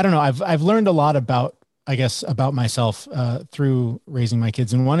don't know. I've learned a lot about, I guess, about myself through raising my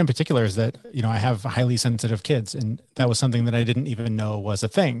kids. And one in particular is that, you know, I have highly sensitive kids, and that was something that I didn't even know was a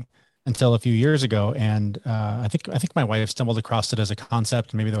thing until a few years ago. And I think my wife stumbled across it as a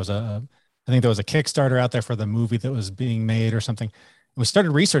concept. Maybe I think there was a Kickstarter out there for the movie that was being made or something. We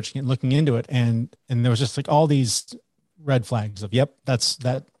started researching it, looking into it, and there was just like all these red flags of, yep,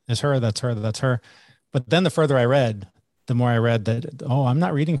 that is her, that's her, that's her. But then the further I read, the more I read that, oh, I'm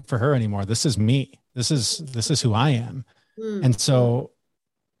not reading for her anymore. This is me. This is who I am. And so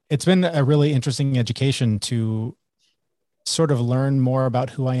it's been a really interesting education to sort of learn more about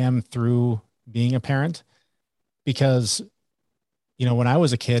who I am through being a parent, because, you know, when I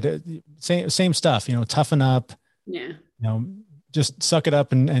was a kid, same stuff, you know, toughen up, you know, just suck it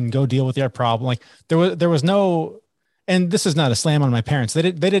up and go deal with your problem. Like there was no, and this is not a slam on my parents. They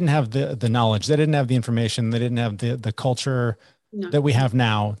didn't have the knowledge. They didn't have the information. They didn't have the culture that we have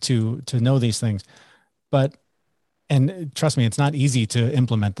now to know these things. But, and trust me, it's not easy to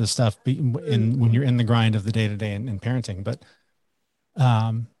implement this stuff when you're in the grind of the day to day in parenting. But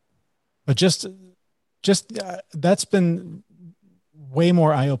just that's been way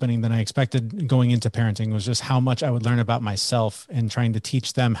more eye-opening than I expected going into parenting, was just how much I would learn about myself and trying to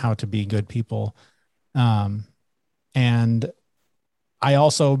teach them how to be good people. And I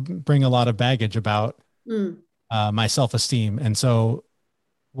also bring a lot of baggage about my self-esteem. And so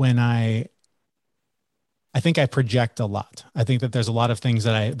when I think I project a lot. I think that there's a lot of things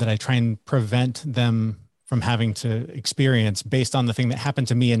that I try and prevent them from having to experience based on the thing that happened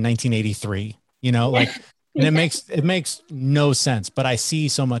to me in 1983, you know, like, and it makes no sense, but I see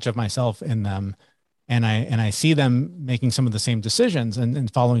so much of myself in them, and I see them making some of the same decisions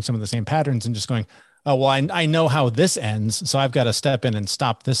and following some of the same patterns, and just going, oh, well, I know how this ends, so I've got to step in and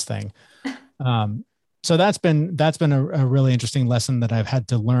stop this thing. So that's been a really interesting lesson that I've had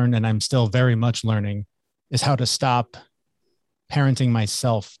to learn, and I'm still very much learning, is how to stop parenting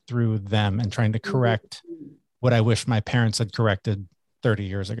myself through them and trying to correct what I wish my parents had corrected 30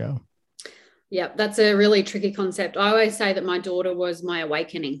 years ago. Yeah, that's a really tricky concept. I always say that my daughter was my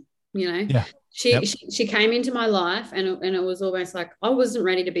awakening, you know. Yeah. She came into my life, and it was almost like I wasn't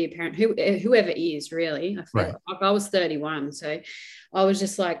ready to be a parent, whoever is really. I feel like I was 31. So I was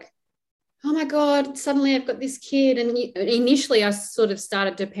just like, oh my God, suddenly I've got this kid. And initially I sort of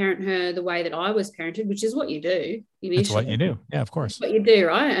started to parent her the way that I was parented, which is what you do initially. That's what you do. Yeah, of course. That's what you do,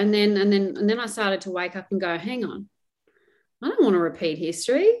 right? And then I started to wake up and go, hang on, I don't want to repeat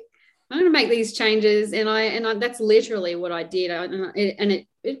history. I'm going to make these changes. And I that's literally what I did.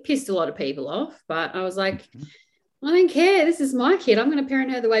 It pissed a lot of people off, but I was like, I don't care. This is my kid. I'm going to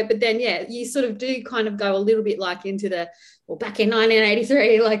parent her the way. But then, yeah, you sort of do kind of go a little bit like into back in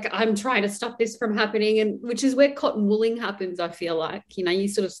 1983, like I'm trying to stop this from happening, and which is where cotton wooling happens. I feel like, you know, you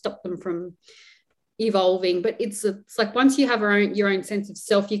sort of stop them from evolving. But it's like once you have your own sense of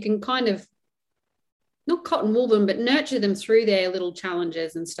self, you can kind of not cotton wool them, but nurture them through their little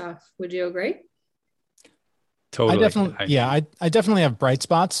challenges and stuff. Would you agree? Totally. I definitely have bright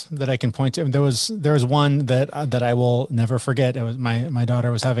spots that I can point to. There was one that I will never forget. It was my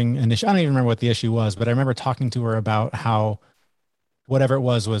daughter was having an issue. I don't even remember what the issue was, but I remember talking to her about how whatever it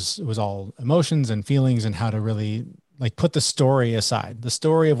was all emotions and feelings, and how to really like put the story aside, the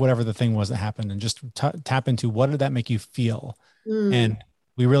story of whatever the thing was that happened, and just tap into what did that make you feel. And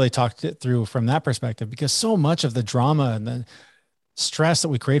we really talked it through from that perspective, because so much of the drama and the stress that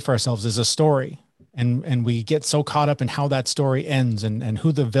we create for ourselves is a story. And we get so caught up in how that story ends and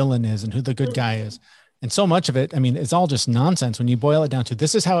who the villain is and who the good guy is. And so much of it, I mean, it's all just nonsense when you boil it down to,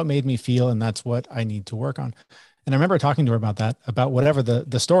 this is how it made me feel, and that's what I need to work on. And I remember talking to her about that, about whatever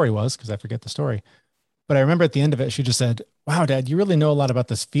the story was, because I forget the story. But I remember at the end of it, she just said, wow, Dad, you really know a lot about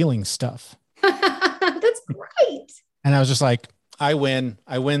this feeling stuff. That's great. And I was just like, I win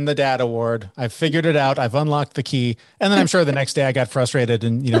the dad award. I've figured it out. I've unlocked the key. And then I'm sure the next day I got frustrated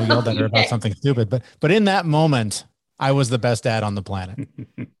and, yelled at her about something stupid. But in that moment, I was the best dad on the planet.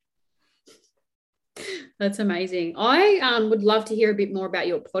 That's amazing. I would love to hear a bit more about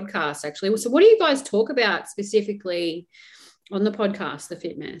your podcast, actually. So what do you guys talk about specifically on the podcast, the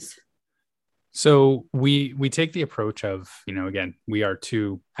Fitmess? So we take the approach of, again, we are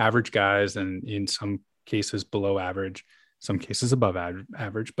two average guys, and in some cases below average, some cases above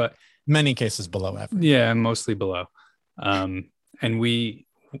average, but many cases below average. Yeah, mostly below. And we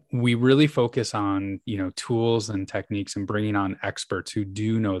really focus on, tools and techniques and bringing on experts who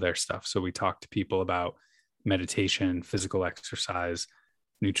do know their stuff. So we talk to people about meditation, physical exercise,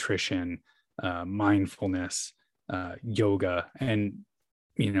 nutrition, mindfulness, yoga, and,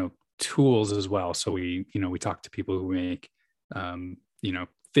 tools as well. So we talk to people who make,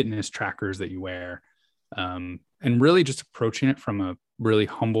 fitness trackers that you wear, and really just approaching it from a really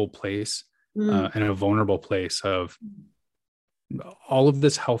humble place, and a vulnerable place of all of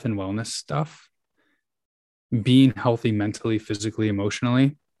this health and wellness stuff. Being healthy mentally, physically,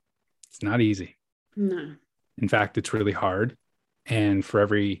 emotionally, it's not easy. No. In fact, it's really hard. And for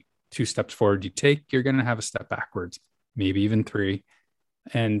every 2 steps forward you take, you're going to have a step backwards, maybe even 3.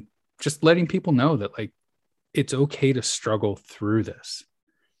 And just letting people know that, like, it's okay to struggle through this.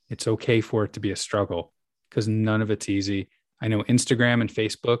 It's okay for it to be a struggle, because none of it's easy. I know Instagram and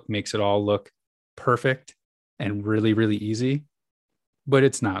Facebook makes it all look perfect and really, really easy, but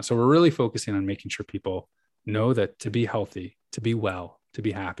it's not. So we're really focusing on making sure people know that to be healthy, to be well, to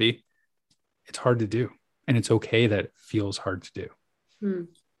be happy, it's hard to do. And it's okay that it feels hard to do.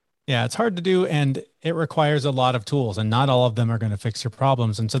 Yeah, it's hard to do, and it requires a lot of tools, and not all of them are going to fix your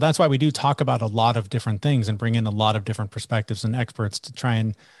problems. And so that's why we do talk about a lot of different things and bring in a lot of different perspectives and experts to try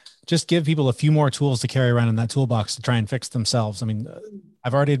and just give people a few more tools to carry around in that toolbox to try and fix themselves. I mean,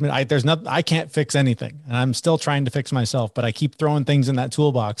 I've already admitted I can't fix anything, and I'm still trying to fix myself, but I keep throwing things in that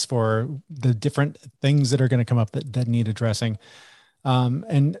toolbox for the different things that are going to come up that need addressing.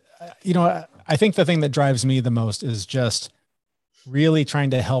 And I think the thing that drives me the most is just really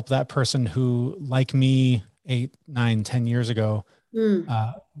trying to help that person who, like me, 8, 9, 10 years ago,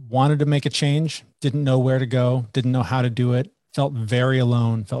 wanted to make a change, didn't know where to go, didn't know how to do it, felt very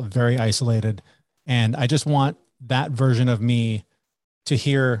alone, felt very isolated. And I just want that version of me to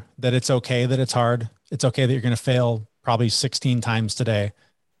hear that it's okay, that it's hard. It's okay that you're going to fail probably 16 times today.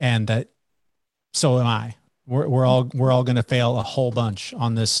 And that so am I. We're all going to fail a whole bunch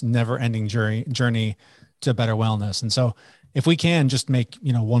on this never ending journey to better wellness. And so if we can just make,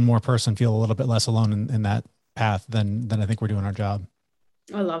 one more person feel a little bit less alone in that path, then I think we're doing our job.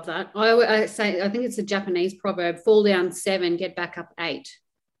 I love that. I think it's a Japanese proverb: fall down 7, get back up 8.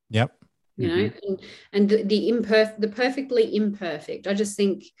 Yep. And the perfectly imperfect. I just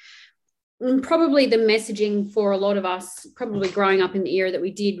think probably the messaging for a lot of us, probably growing up in the era that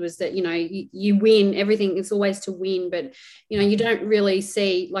we did, was that, you win everything. It's always to win, but, you don't really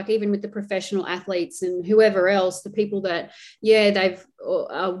see, like, even with the professional athletes and whoever else, the people that, they've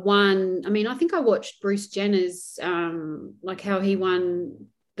won. I mean, I think I watched Bruce Jenner's, like how he won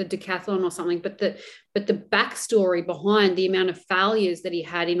the decathlon or something, but the backstory behind the amount of failures that he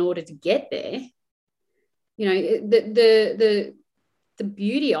had in order to get there, the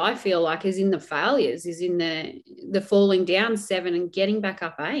beauty, I feel like, is in the failures, is in the falling down 7 and getting back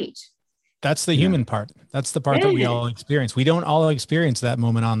up 8. That's the human part. That's the part that we all experience. We don't all experience that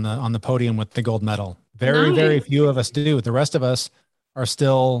moment on the podium with the gold medal. Very few of us do. The rest of us are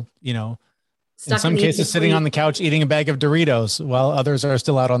still, in some cases sitting on the couch eating a bag of Doritos, while others are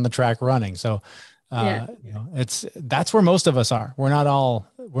still out on the track running. So, that's where most of us are. We're not all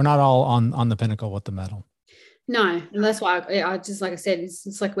on the pinnacle with the medal. No, and that's why I just, like I said,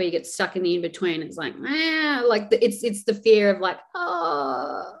 it's like where you get stuck in the in between. It's like, it's the fear of, like,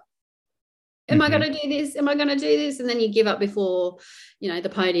 am I going to do this? Am I going to do this? And then you give up before, the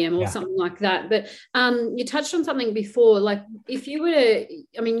podium or something like that. But you touched on something before, like, if you were to,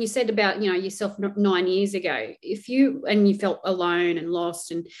 I mean, you said about, yourself 9 years ago, and you felt alone and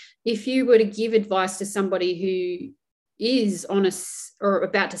lost, and if you were to give advice to somebody who is or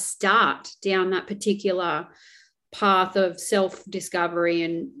about to start down that particular path of self-discovery,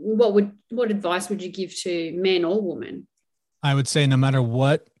 and what advice would you give to men or women? I would say no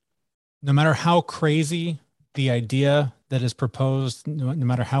matter how crazy the idea that is proposed, no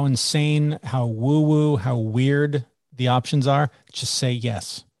matter how insane, how woo-woo, how weird the options are, just say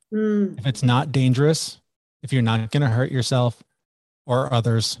yes. If it's not dangerous, if you're not going to hurt yourself or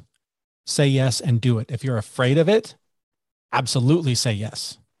others, say yes and do it. If you're afraid of it, absolutely say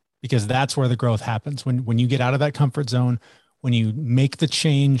yes, because that's where the growth happens. When you get out of that comfort zone, when you make the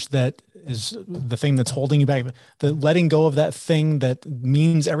change that is the thing that's holding you back, the letting go of that thing that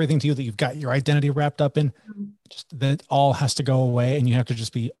means everything to you, that you've got your identity wrapped up in, just that all has to go away. And you have to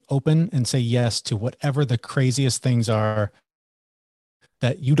just be open and say yes to whatever the craziest things are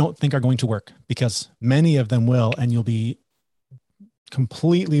that you don't think are going to work, because many of them will, and you'll be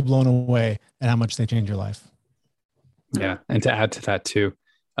completely blown away at how much they change your life. Yeah. And to add to that too,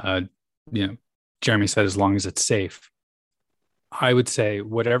 Jeremy said, as long as it's safe, I would say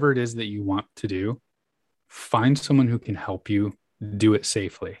whatever it is that you want to do, find someone who can help you do it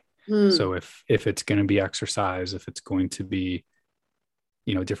safely. So if it's going to be exercise, if it's going to be,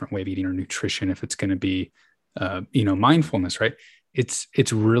 a different way of eating or nutrition, if it's going to be, mindfulness, right?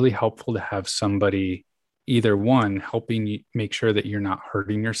 It's really helpful to have somebody, either one, helping you make sure that you're not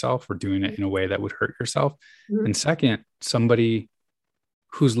hurting yourself or doing it in a way that would hurt yourself. And second, somebody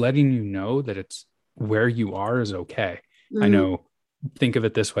who's letting you know that it's where you are is okay. I know, think of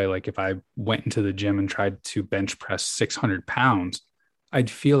it this way. Like if I went into the gym and tried to bench press 600 pounds, I'd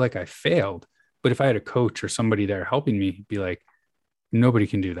feel like I failed. But if I had a coach or somebody there helping me, be like, nobody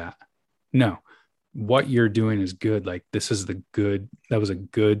can do that. No, what you're doing is good. Like that was a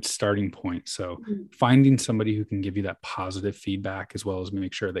good starting point. So finding somebody who can give you that positive feedback, as well as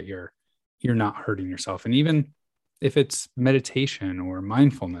make sure that you're not hurting yourself. And even if it's meditation or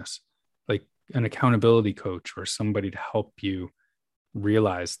mindfulness, like an accountability coach or somebody to help you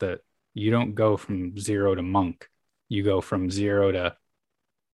realize that you don't go from 0 to monk. You go from 0 to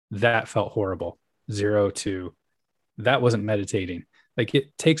that felt horrible, 0 to that wasn't meditating. Like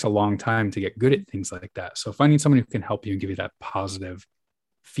it takes a long time to get good at things like that. So finding someone who can help you and give you that positive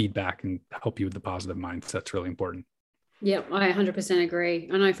feedback and help you with the positive mindset is really important. Yeah, I 100% agree.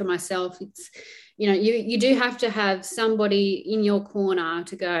 I know for myself, it's, you do have to have somebody in your corner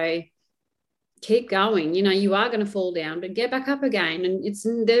to go, keep going. You are going to fall down, but get back up again.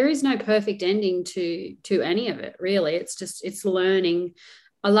 And there is no perfect ending to any of it, really. It's learning.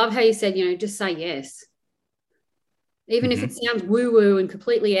 I love how you said, just say yes. Even if it sounds woo-woo and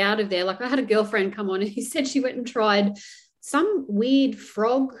completely out of there. Like I had a girlfriend come on and he said she went and tried some weird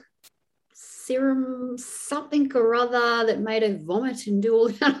frog serum, something or other that made her vomit and do all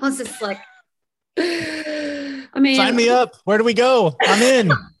that. I was just like, I mean, sign me up. Where do we go? I'm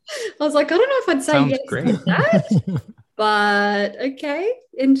in. I was like, I don't know if I'd say Sounds yes great. to that, but okay.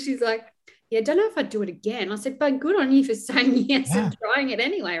 And she's like, yeah, I don't know if I'd do it again. I said, but good on you for saying yes and trying it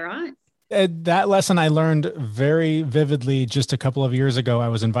anyway, right? That lesson I learned very vividly just a couple of years ago. I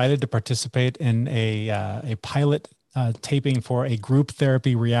was invited to participate in a pilot taping for a group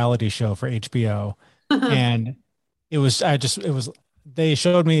therapy reality show for HBO. And they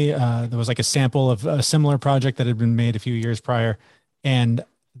showed me, there was like a sample of a similar project that had been made a few years prior. And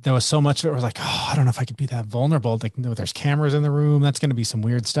there was so much of it was like, oh, I don't know if I could be that vulnerable. Like, there's cameras in the room. That's going to be some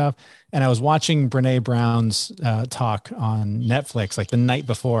weird stuff. And I was watching Brene Brown's talk on Netflix like the night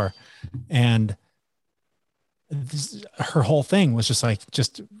before. And her whole thing was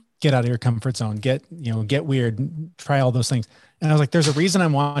just get out of your comfort zone, get weird, try all those things. And I was like, there's a reason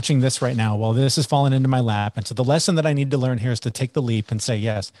I'm watching this right now. Well, this has fallen into my lap. And so the lesson that I need to learn here is to take the leap and say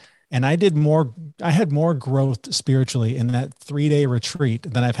yes. And I had more growth spiritually in that 3-day retreat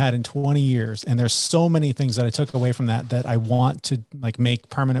than I've had in 20 years. And there's so many things that I took away from that I want to like make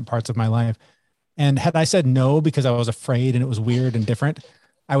permanent parts of my life. And had I said no, because I was afraid and it was weird and different,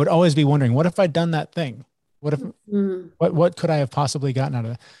 I would always be wondering, what if I'd done that thing? What if, what could I have possibly gotten out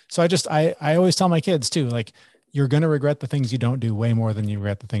of it? So I always tell my kids too, like, you're going to regret the things you don't do way more than you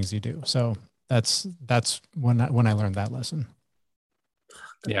regret the things you do. So that's when I learned that lesson.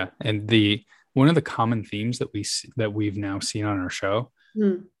 Yeah. And one of the common themes that we've now seen on our show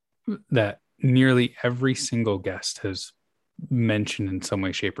that nearly every single guest has mentioned in some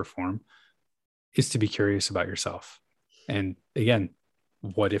way, shape, or form is to be curious about yourself. And again,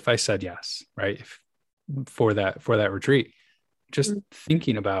 what if I said yes, right? For that retreat, just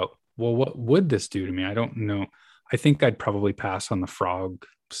thinking about, well, what would this do to me? I don't know. I think I'd probably pass on the frog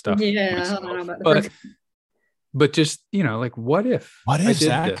stuff. Yeah, myself. I don't know about the frog. But just, like, what if I did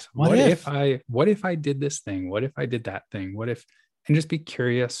Zach? this? What if I did this thing? What if I did that thing? And just be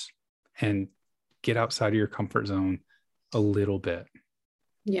curious and get outside of your comfort zone a little bit.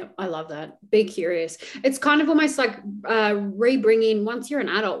 Yeah, I love that. Be curious. It's kind of almost like rebringing, once you're an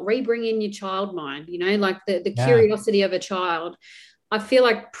adult, rebringing your child mind, like the curiosity of a child. I feel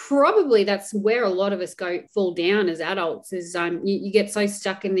like probably that's where a lot of us fall down as adults is you get so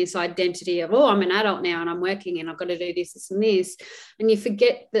stuck in this identity of, oh, I'm an adult now and I'm working and I've got to do this and this. And you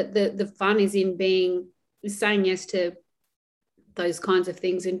forget that the fun is in saying yes to those kinds of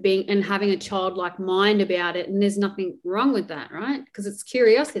things, and being and having a childlike mind about it. And there's nothing wrong with that, right? Because it's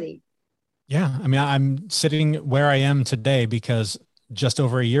curiosity. Yeah. I mean, I'm sitting where I am today because just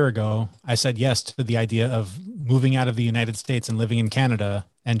over a year ago, I said yes to the idea of moving out of the United States and living in Canada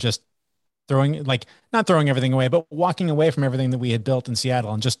and just not throwing everything away, but walking away from everything that we had built in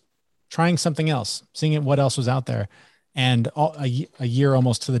Seattle and just trying something else, seeing what else was out there. And a year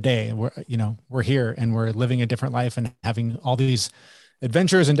almost to the day, we're here and we're living a different life and having all these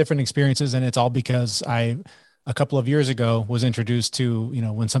adventures and different experiences. And it's all because a couple of years ago was introduced to,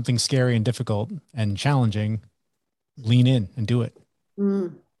 when something's scary and difficult and challenging, lean in and do it.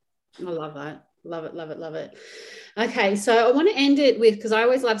 I love that. Love it, love it, love it. Okay, so I want to end it with, because I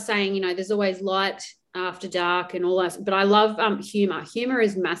always love saying, there's always light after dark and all that, but I love humor. Humor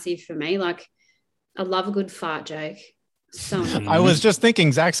is massive for me. Like, I love a good fart joke. So I was just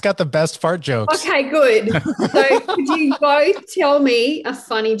thinking, Zach's got the best fart jokes. Okay, good. So could you both tell me a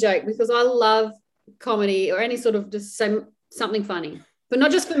funny joke? Because I love comedy or any sort of just something funny, but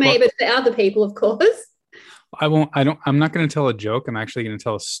not just for me, but for other people, of course. I'm not going to tell a joke. I'm actually going to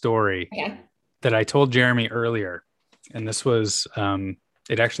tell a story that I told Jeremy earlier. And this was,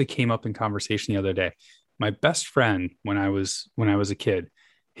 it actually came up in conversation the other day. My best friend, when I was a kid,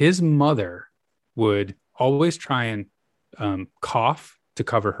 his mother would always try and cough to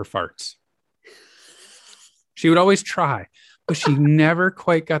cover her farts. She would always try, but she never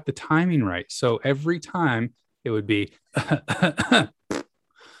quite got the timing right. So every time it would be,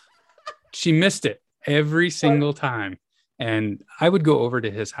 she missed it every single time. And I would go over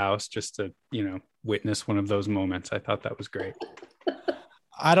to his house just to, witness one of those moments. I thought that was great.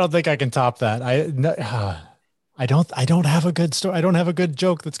 I don't think I can top that. I don't have a good story. I don't have a good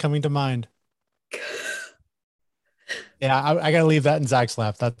joke that's coming to mind. Yeah, I gotta leave that in Zach's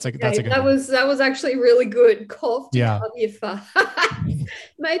lap. That's a good that was actually really good. Cough to cover your fart.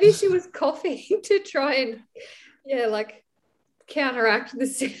 Maybe she was coughing to try and counteract the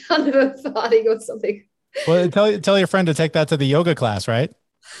sound of her farting or something. Well, tell your friend to take that to the yoga class, right?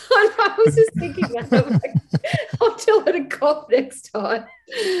 I was just thinking that. I'll tell her to cough next time.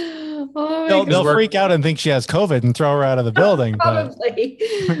 Oh, they'll freak out and think she has COVID and throw her out of the building. Probably.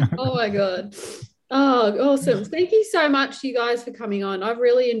 Oh my God. Oh, awesome. Thank you so much, you guys, for coming on. I've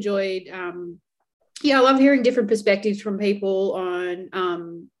really enjoyed, I love hearing different perspectives from people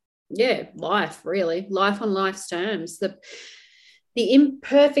on, life, really. Life on life's terms, the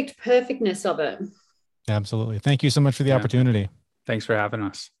imperfect perfectness of it. Absolutely. Thank you so much for the opportunity. Thanks for having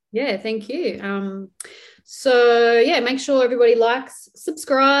us. Yeah, thank you. Make sure everybody likes,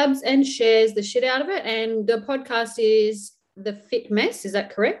 subscribes, and shares the shit out of it. And the podcast is the Fitmess. Is that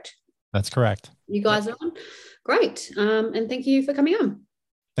correct? That's correct. You guys are on? Great. And thank you for coming on.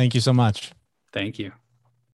 Thank you so much. Thank you.